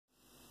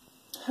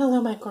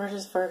Hello, my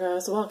gorgeous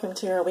Virgos. Welcome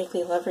to your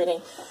weekly love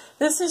reading.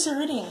 This is your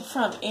reading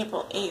from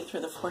April 8th through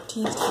the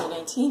 14th,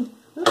 2019.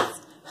 Oops.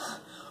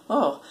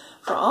 Oh,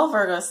 for all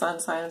Virgo sun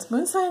signs,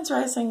 moon signs,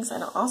 risings,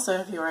 and also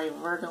if you are a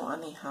Virgo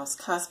on the house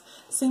cusp.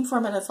 Same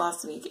format as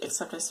last week,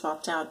 except I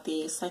swapped out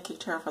the Psychic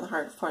Tarot for the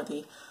Heart for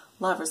the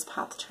Lover's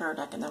Path Tarot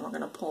deck, and then we're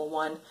going to pull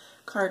one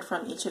card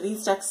from each of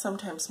these decks.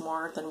 Sometimes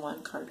more than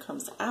one card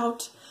comes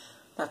out.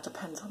 That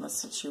depends on the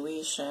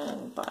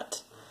situation,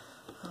 but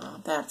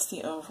that's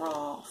the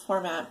overall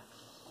format.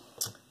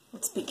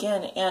 Let's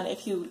begin. And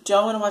if you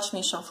don't want to watch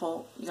me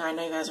shuffle, I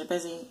know you guys are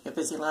busy. You have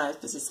busy lives,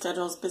 busy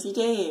schedules, busy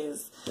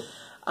days.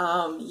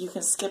 You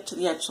can skip to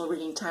the actual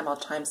reading time. I'll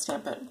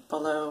timestamp it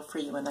below for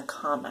you in the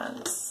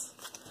comments.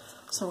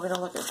 So we're going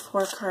to look at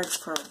 4 cards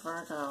for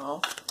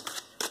Virgo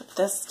with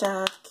this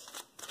deck.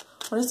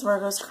 What is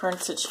Virgo's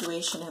current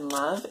situation in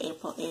love,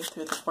 April 8th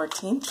through the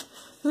 14th?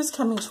 Who's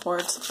coming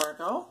towards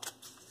Virgo?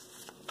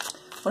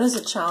 What is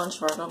a challenge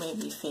Virgo may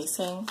be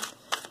facing,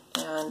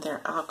 and their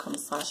outcome /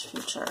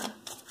 future?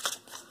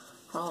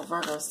 For all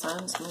Virgo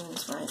suns,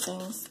 moons,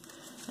 risings,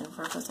 and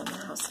Virgos on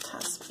the house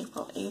cusp,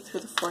 April 8th through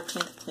the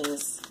 14th,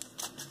 please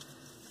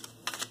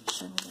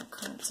show me their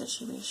current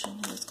situation,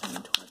 who's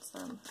coming towards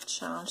them, a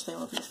challenge they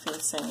will be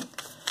facing,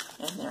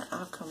 and their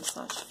outcome /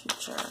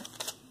 future.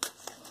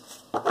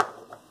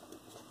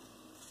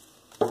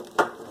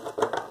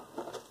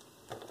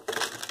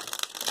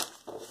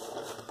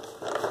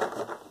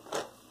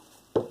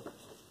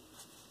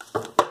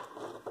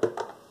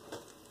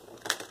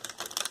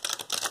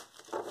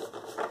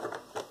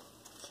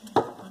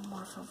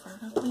 For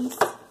Virgo, please.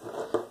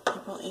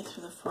 April 8th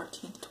through the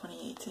 14th,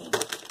 2018.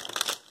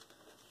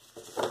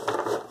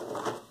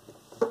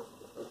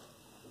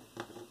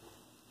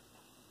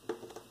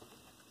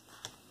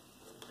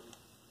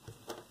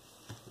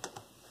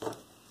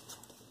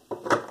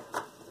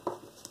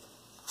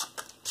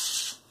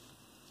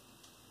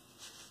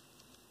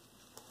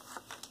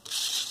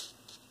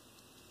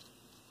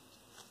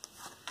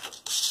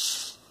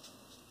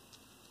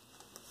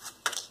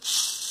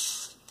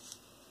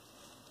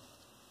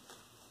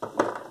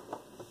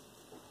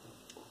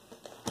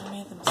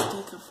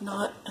 Of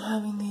not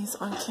having these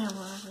on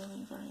camera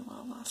really very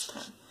well last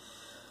time.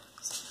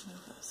 So move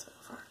those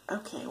over.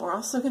 Okay, we're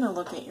also going to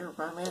look at your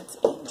romance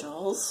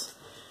angels.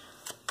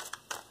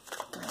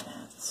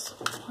 Guidance.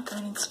 What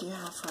guidance do you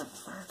have for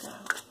Virgo?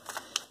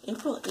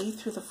 April 8th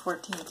through the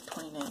 14th,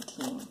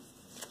 2019.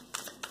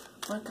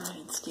 What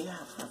guidance do you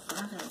have for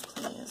Virgo,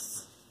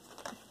 please?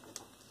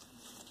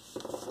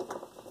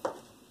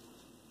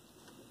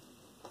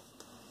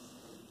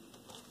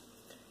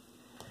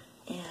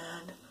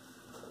 And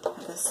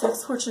the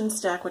 6 fortune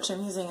stack, which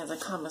I'm using as a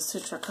Kama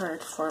Sutra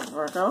card for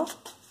Virgo.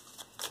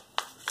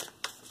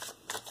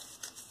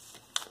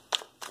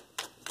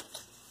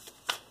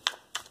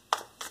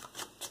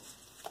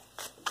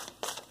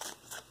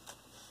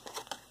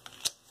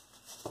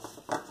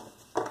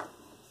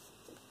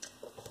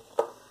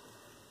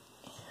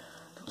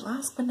 And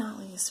last but not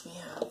least, we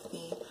have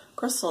the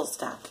crystal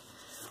stack.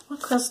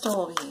 What crystal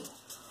will be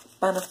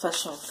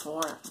beneficial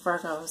for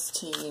Virgos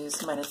to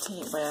use,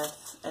 meditate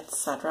with,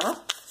 etc.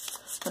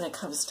 when it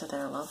comes to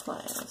their love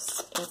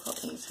lives? April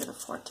 8th through the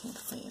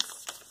 14th,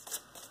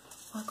 please.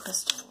 What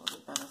crystal will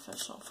be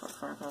beneficial for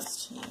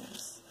Virgos to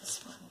use?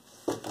 This one.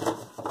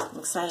 I'm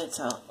excited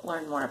to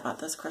learn more about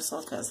this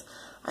crystal because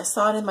I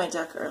saw it in my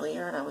deck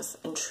earlier and I was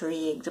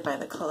intrigued by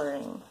the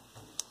coloring.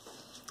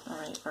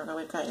 Alright, Virgo,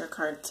 we've got your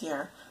cards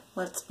here.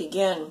 Let's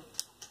begin.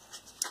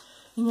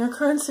 In your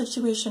current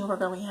situation,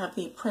 Virgo, we have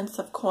the Prince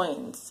of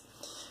Coins.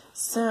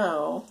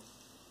 So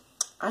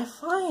I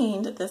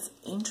find this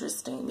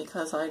interesting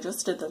because I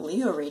just did the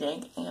Leo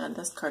reading and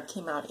this card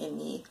came out in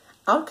the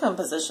outcome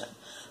position.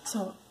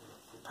 So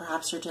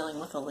perhaps you're dealing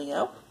with a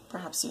Leo.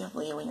 Perhaps you have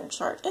Leo in your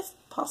chart. It's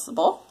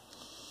possible.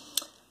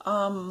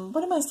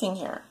 What am I seeing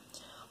here?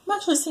 I'm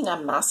actually seeing a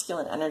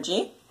masculine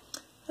energy.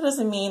 That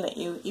doesn't mean that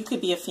you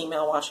could be a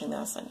female watching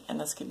this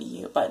and this could be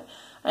you, but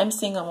I'm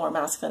seeing a more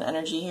masculine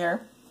energy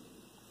here.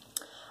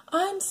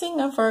 I'm seeing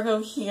a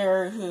Virgo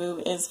here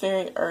who is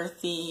very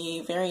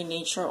earthy, very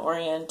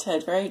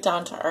nature-oriented, very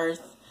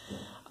down-to-earth.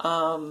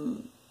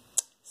 Someone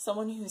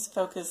whose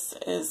focus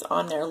is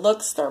on their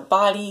looks, their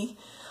body.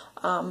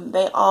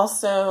 They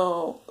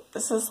also,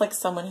 this is like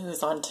someone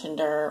who's on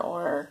Tinder,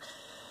 or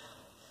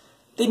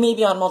they may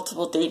be on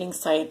multiple dating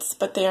sites,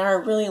 but they are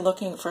really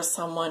looking for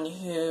someone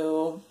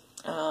who,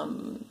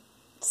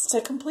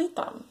 to complete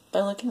them.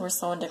 They're looking for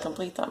someone to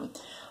complete them.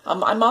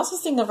 I'm also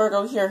seeing a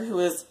Virgo here who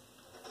is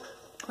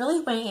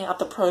really weighing out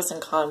the pros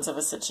and cons of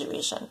a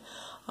situation.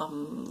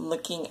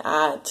 Looking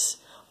at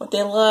what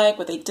they like,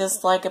 what they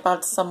dislike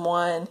about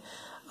someone.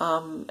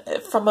 From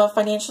a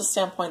financial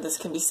standpoint, this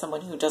can be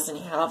someone who doesn't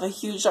have a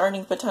huge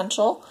earning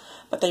potential,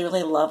 but they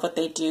really love what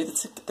they do.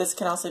 This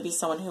can also be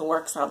someone who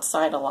works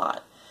outside a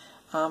lot.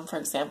 For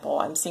example,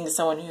 I'm seeing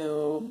someone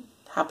who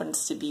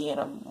happens to be in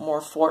a more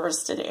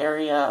forested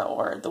area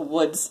or the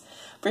woods,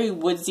 very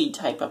woodsy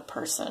type of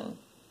person.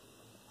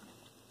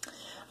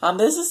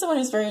 This is someone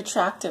who's very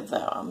attractive,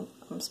 though.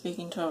 I'm I'm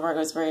speaking to a Virgo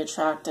who's very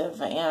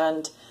attractive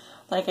and,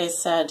 like I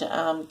said,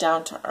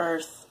 down to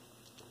earth.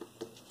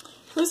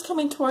 Who's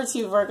coming towards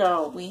you,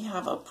 Virgo? We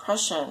have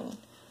oppression.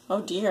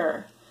 Oh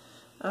dear.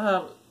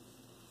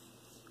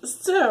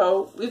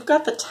 So we've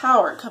got the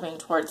Tower coming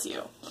towards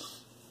you.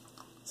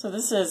 So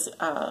this is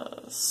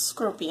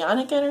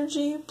Scorpionic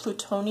energy,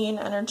 Plutonian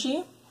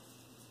energy.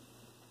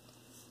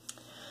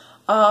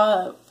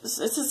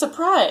 It's a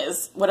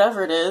surprise,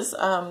 whatever it is.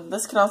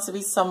 This can also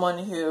be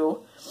someone who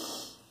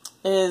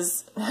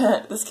is,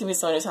 this can be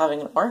someone who's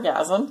having an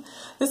orgasm.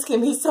 This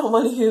can be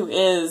someone who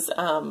is,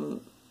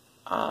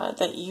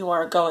 that you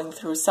are going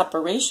through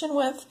separation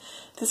with.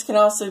 This can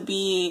also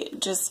be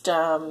just,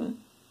 I'm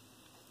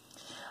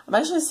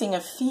actually seeing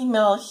a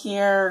female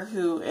here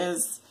who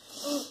is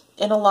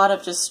in a lot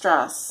of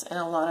distress, and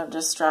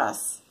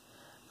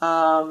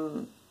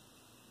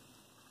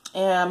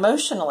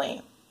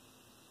emotionally.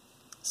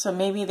 So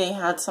maybe they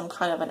had some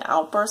kind of an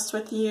outburst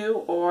with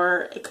you,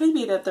 or it could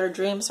be that their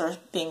dreams are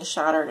being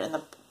shattered and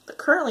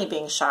currently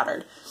being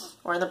shattered,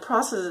 or in the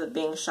process of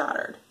being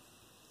shattered.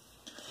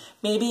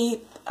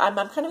 Maybe I'm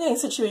kind of getting a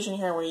situation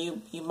here where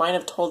you might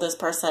have told this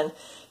person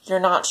you're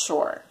not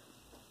sure.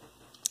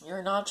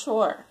 You're not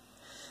sure.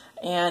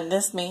 And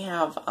this may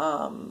have,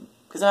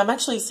 because I'm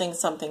actually seeing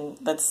something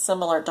that's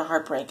similar to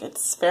heartbreak.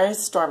 It's very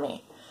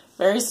stormy.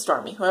 Very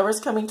stormy.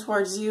 Whoever's coming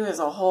towards you is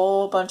a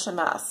whole bunch of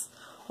mess.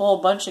 Whole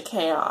bunch of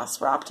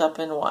chaos wrapped up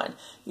in one.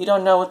 You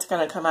don't know what's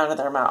going to come out of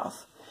their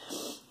mouth.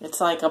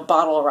 It's like a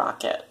bottle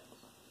rocket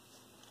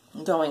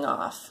going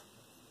off.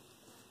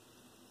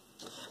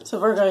 So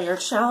Virgo, your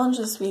challenge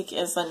this week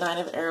is the Nine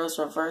of Arrows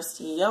reversed.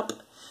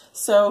 Yup.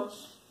 So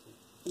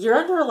you're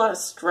under a lot of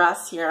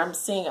stress here. I'm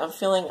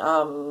feeling,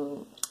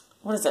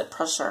 what is it?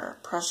 Pressure.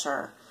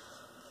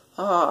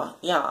 Oh,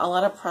 yeah, a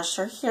lot of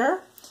pressure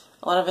here.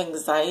 A lot of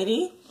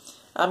anxiety.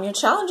 Your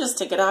challenge is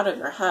to get out of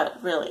your head,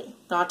 really.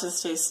 Not to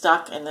stay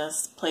stuck in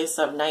this place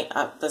of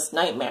this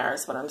nightmare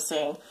is what I'm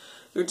seeing.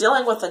 You're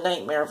dealing with a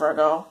nightmare,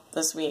 Virgo,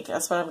 this week.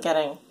 That's what I'm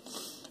getting.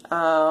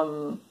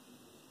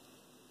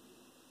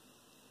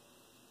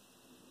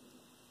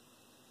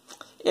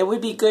 It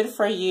would be good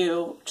for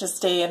you to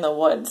stay in the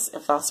woods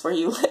if that's where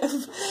you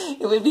live.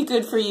 It would be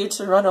good for you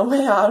to run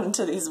away out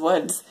into these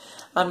woods.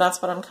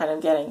 That's what I'm kind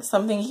of getting.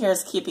 Something here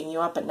is keeping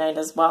you up at night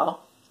as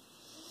well.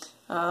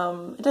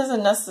 It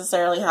doesn't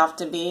necessarily have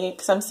to be,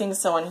 because I'm seeing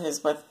someone who's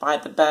by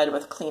the bed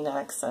with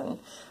Kleenex and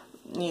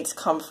needs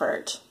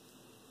comfort.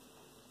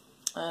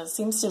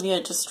 Seems to be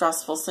a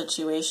distressful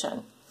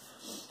situation.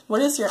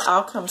 What is your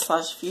outcome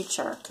 /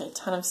 future? Okay,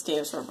 Ten of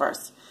Staves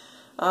reverse.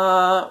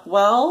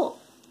 Well,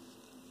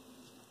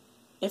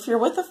 if you're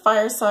with a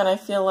fire sign, I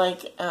feel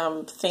like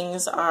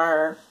things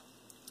are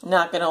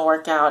not going to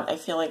work out. I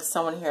feel like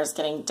someone here is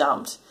getting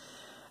dumped.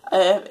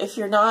 If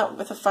you're not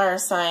with a fire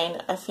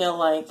sign, I feel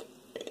like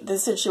the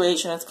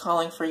situation is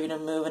calling for you to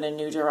move in a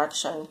new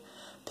direction,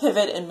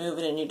 pivot and move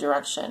in a new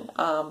direction.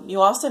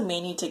 You also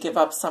may need to give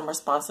up some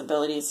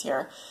responsibilities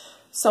here.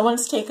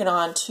 Someone's taken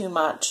on too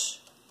much.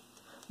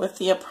 With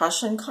the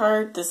oppression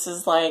card, this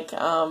is like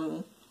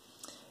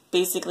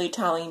basically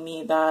telling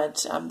me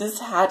that this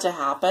had to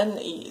happen.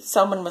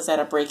 Someone was at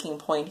a breaking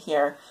point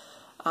here.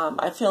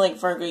 I feel like,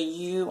 Virgo,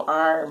 you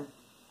are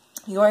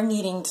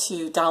needing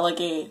to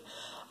delegate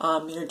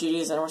your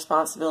duties and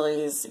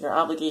responsibilities, your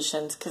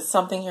obligations, because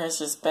something here has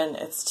just been,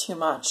 it's too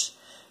much.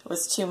 It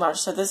was too much.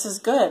 So this is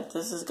good.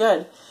 This is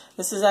good.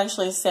 This is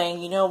actually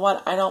saying, you know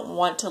what? I don't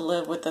want to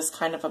live with this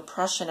kind of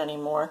oppression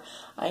anymore.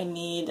 I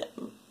need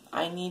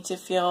to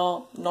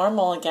feel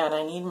normal again.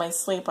 I need my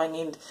sleep. I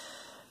need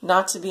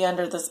not to be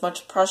under this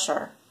much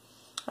pressure.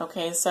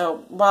 Okay,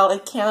 so while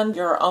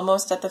you're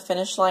almost at the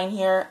finish line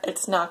here,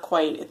 it's not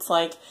quite. It's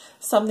like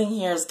something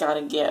here has got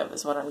to give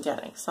is what I'm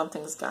getting.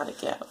 Something's got to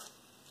give.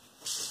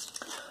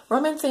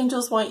 Romance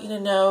angels want you to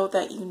know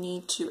that you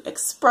need to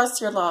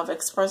express your love,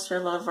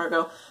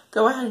 Virgo.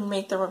 Go ahead and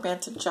make the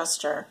romantic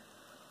gesture.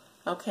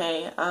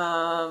 Okay,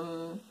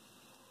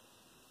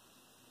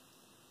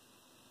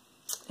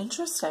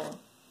 interesting.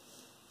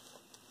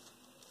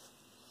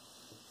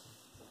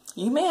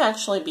 You may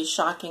actually be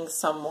shocking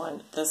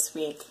someone this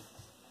week.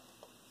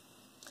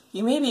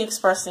 You may be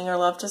expressing your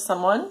love to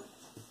someone,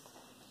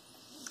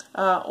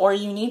 or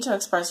you need to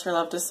express your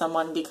love to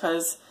someone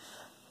because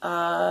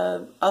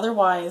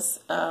otherwise,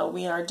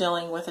 we are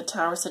dealing with a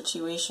Tower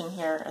situation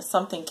here.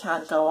 Something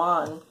can't go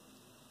on.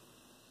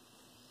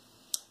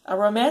 A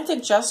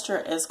romantic gesture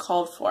is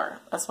called for.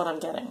 That's what I'm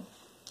getting.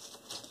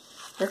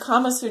 Your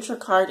Kama Sutra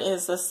card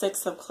is the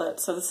Six of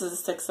Clips. So this is the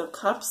Six of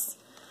Cups.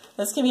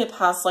 This can be a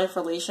past life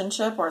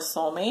relationship or a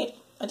soulmate.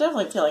 I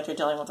definitely feel like you're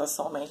dealing with a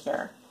soulmate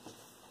here.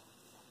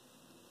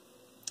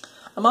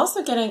 I'm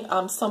also getting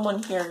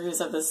someone here who's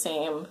of the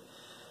same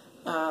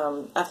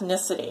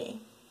ethnicity.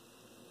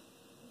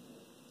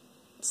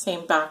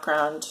 Same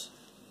background.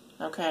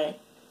 Okay.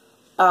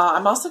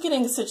 I'm also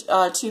getting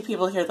two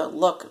people here that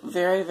look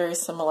very, very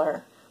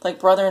similar. Like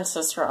brother and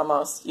sister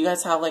almost. You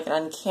guys have like an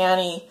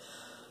uncanny...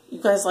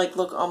 You guys like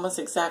look almost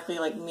exactly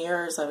like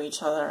mirrors of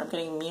each other. I'm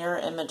getting mirror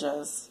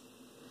images.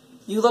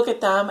 You look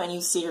at them and you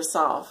see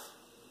yourself.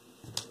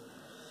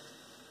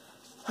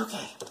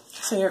 Okay,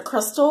 so your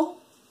crystal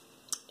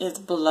is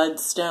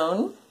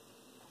bloodstone.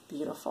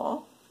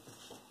 Beautiful.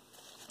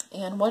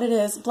 And what it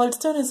is,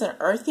 bloodstone is an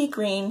earthy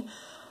green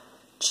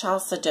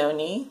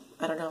chalcedony.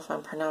 I don't know if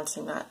I'm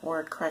pronouncing that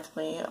word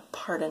correctly.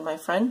 Pardon my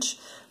French.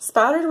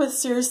 Spattered with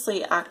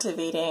seriously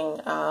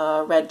activating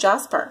red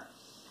jasper.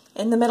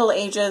 In the Middle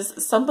Ages,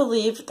 some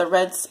believed the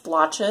red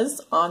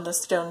splotches on the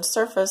stone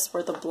surface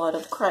were the blood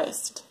of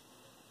Christ.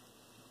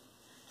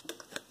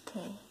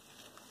 Okay.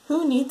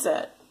 Who needs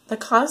it? The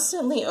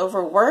constantly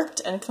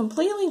overworked and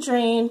completely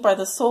drained by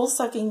the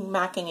soul-sucking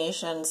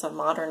machinations of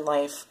modern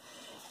life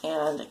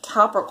and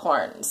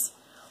Capricorns.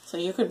 So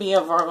you could be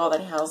a Virgo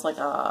that has like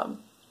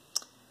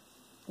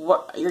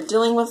what you're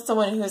dealing with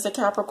someone who's a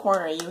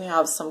Capricorn, or you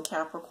have some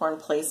Capricorn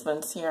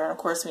placements here. And of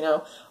course, we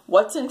know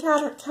what's in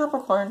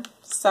Capricorn: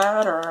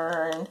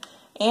 Saturn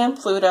and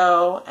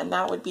Pluto, and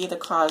that would be the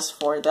cause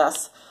for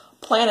this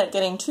planet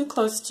getting too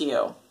close to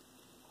you.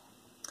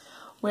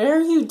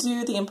 Where you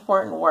do the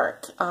important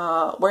work,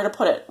 where to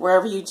put it,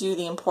 wherever you do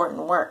the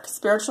important work,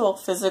 spiritual,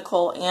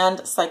 physical,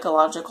 and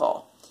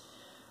psychological.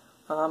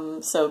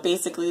 So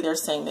basically they're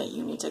saying that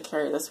you need to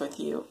carry this with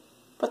you.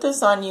 Put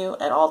this on you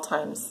at all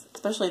times,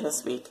 especially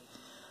this week.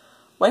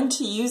 When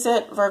to use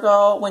it,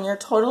 Virgo, when you're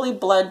totally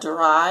bled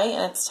dry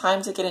and it's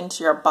time to get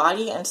into your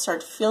body and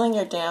start feeling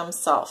your damn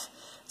self.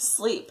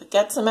 Sleep,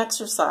 get some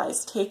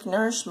exercise, take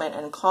nourishment,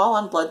 and call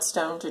on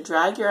bloodstone to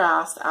drag your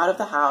ass out of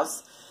the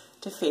house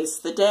to face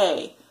the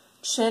day.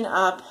 Chin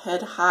up,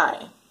 head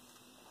high.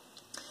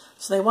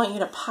 So they want you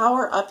to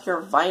power up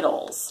your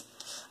vitals.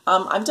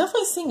 I'm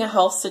definitely seeing a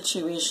health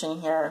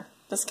situation here.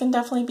 This can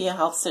definitely be a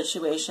health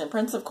situation.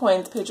 Prince of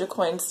Coins, Page of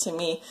Coins to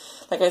me,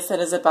 like I said,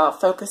 is about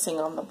focusing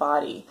on the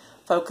body,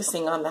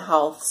 focusing on the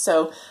health.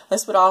 So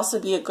this would also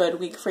be a good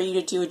week for you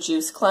to do a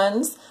juice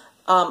cleanse.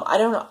 I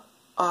don't know.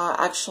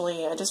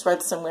 Actually, I just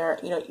read somewhere,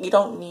 you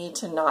don't need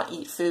to not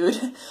eat food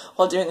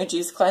while doing a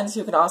juice cleanse.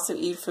 You can also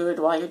eat food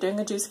while you're doing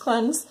a juice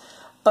cleanse.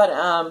 But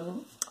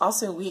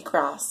also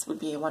wheatgrass would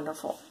be a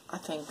wonderful, I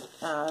think,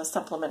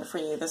 supplement for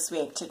you this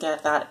week to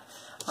get that.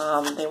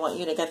 They want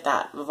you to get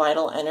that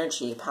vital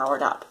energy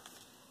powered up.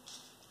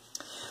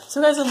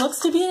 So guys, it looks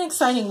to be an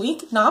exciting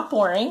week. Not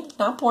boring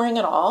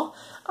at all.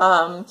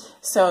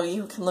 So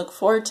you can look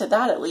forward to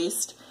that at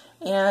least.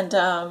 And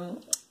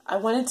I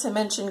wanted to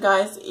mention,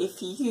 guys,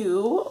 if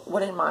you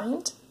wouldn't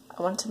mind,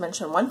 I wanted to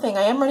mention one thing.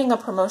 I am running a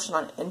promotion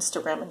on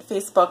Instagram and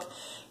Facebook.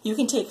 You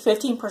can take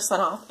 15%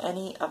 off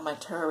any of my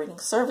tarot reading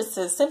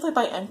services simply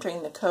by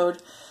entering the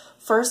code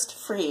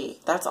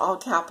FIRSTFREE. That's all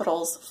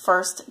capitals,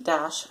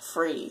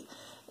 FIRST-FREE.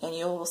 And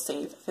you will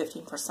save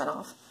 15%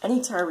 off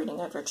any tarot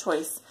reading of your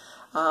choice.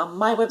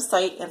 My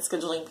website and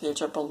scheduling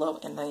page are below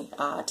in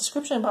the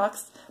description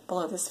box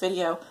below this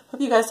video. Hope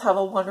you guys have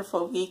a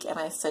wonderful week, and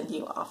I send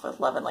you off with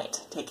love and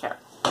light. Take care.